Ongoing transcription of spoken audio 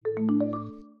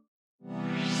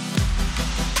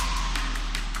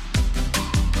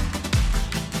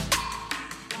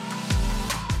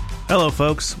Hello,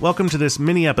 folks. Welcome to this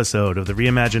mini episode of the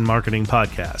Reimagine Marketing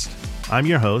Podcast. I'm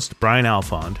your host, Brian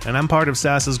Alfond, and I'm part of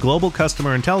SaaS's Global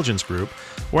Customer Intelligence Group,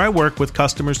 where I work with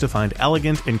customers to find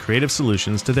elegant and creative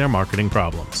solutions to their marketing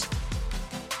problems.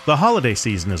 The holiday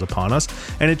season is upon us,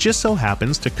 and it just so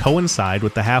happens to coincide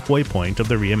with the halfway point of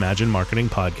the Reimagine Marketing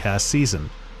Podcast season.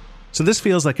 So this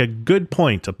feels like a good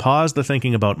point to pause the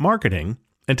thinking about marketing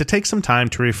and to take some time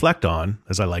to reflect on,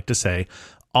 as I like to say,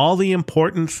 all the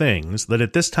important things that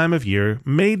at this time of year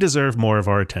may deserve more of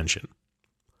our attention.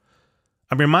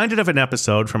 I'm reminded of an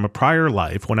episode from a prior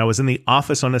life when I was in the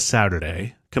office on a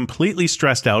Saturday, completely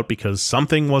stressed out because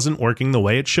something wasn't working the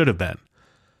way it should have been.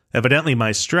 Evidently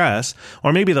my stress,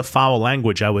 or maybe the foul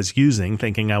language I was using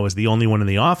thinking I was the only one in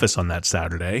the office on that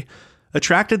Saturday,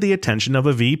 attracted the attention of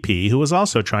a VP who was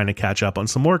also trying to catch up on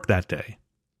some work that day.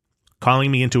 Calling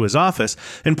me into his office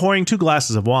and pouring 2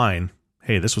 glasses of wine,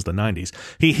 hey, this was the 90s,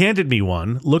 he handed me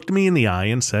one, looked me in the eye,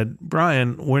 and said,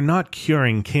 "Brian, we're not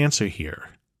curing cancer here.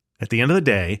 At the end of the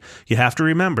day, you have to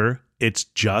remember, it's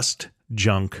just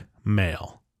junk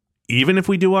mail. Even if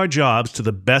we do our jobs to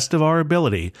the best of our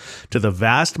ability, to the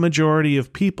vast majority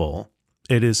of people,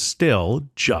 it is still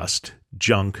just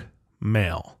junk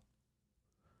mail."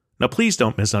 Now, please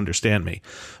don't misunderstand me.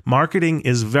 Marketing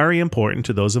is very important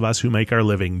to those of us who make our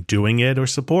living doing it or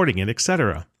supporting it,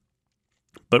 etc.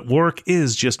 But work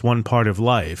is just one part of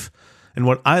life, and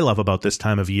what I love about this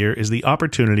time of year is the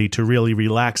opportunity to really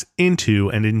relax into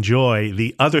and enjoy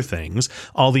the other things,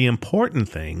 all the important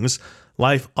things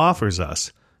life offers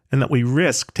us, and that we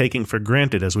risk taking for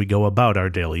granted as we go about our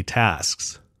daily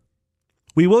tasks.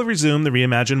 We will resume the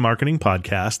Reimagine Marketing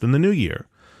Podcast in the new year.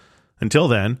 Until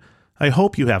then, I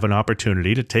hope you have an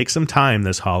opportunity to take some time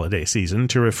this holiday season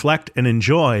to reflect and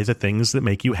enjoy the things that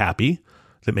make you happy,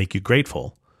 that make you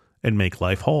grateful, and make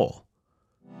life whole.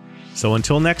 So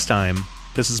until next time,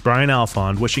 this is Brian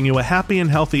Alfond wishing you a happy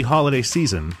and healthy holiday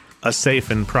season, a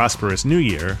safe and prosperous new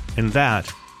year, and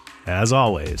that, as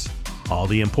always, all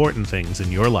the important things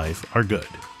in your life are good.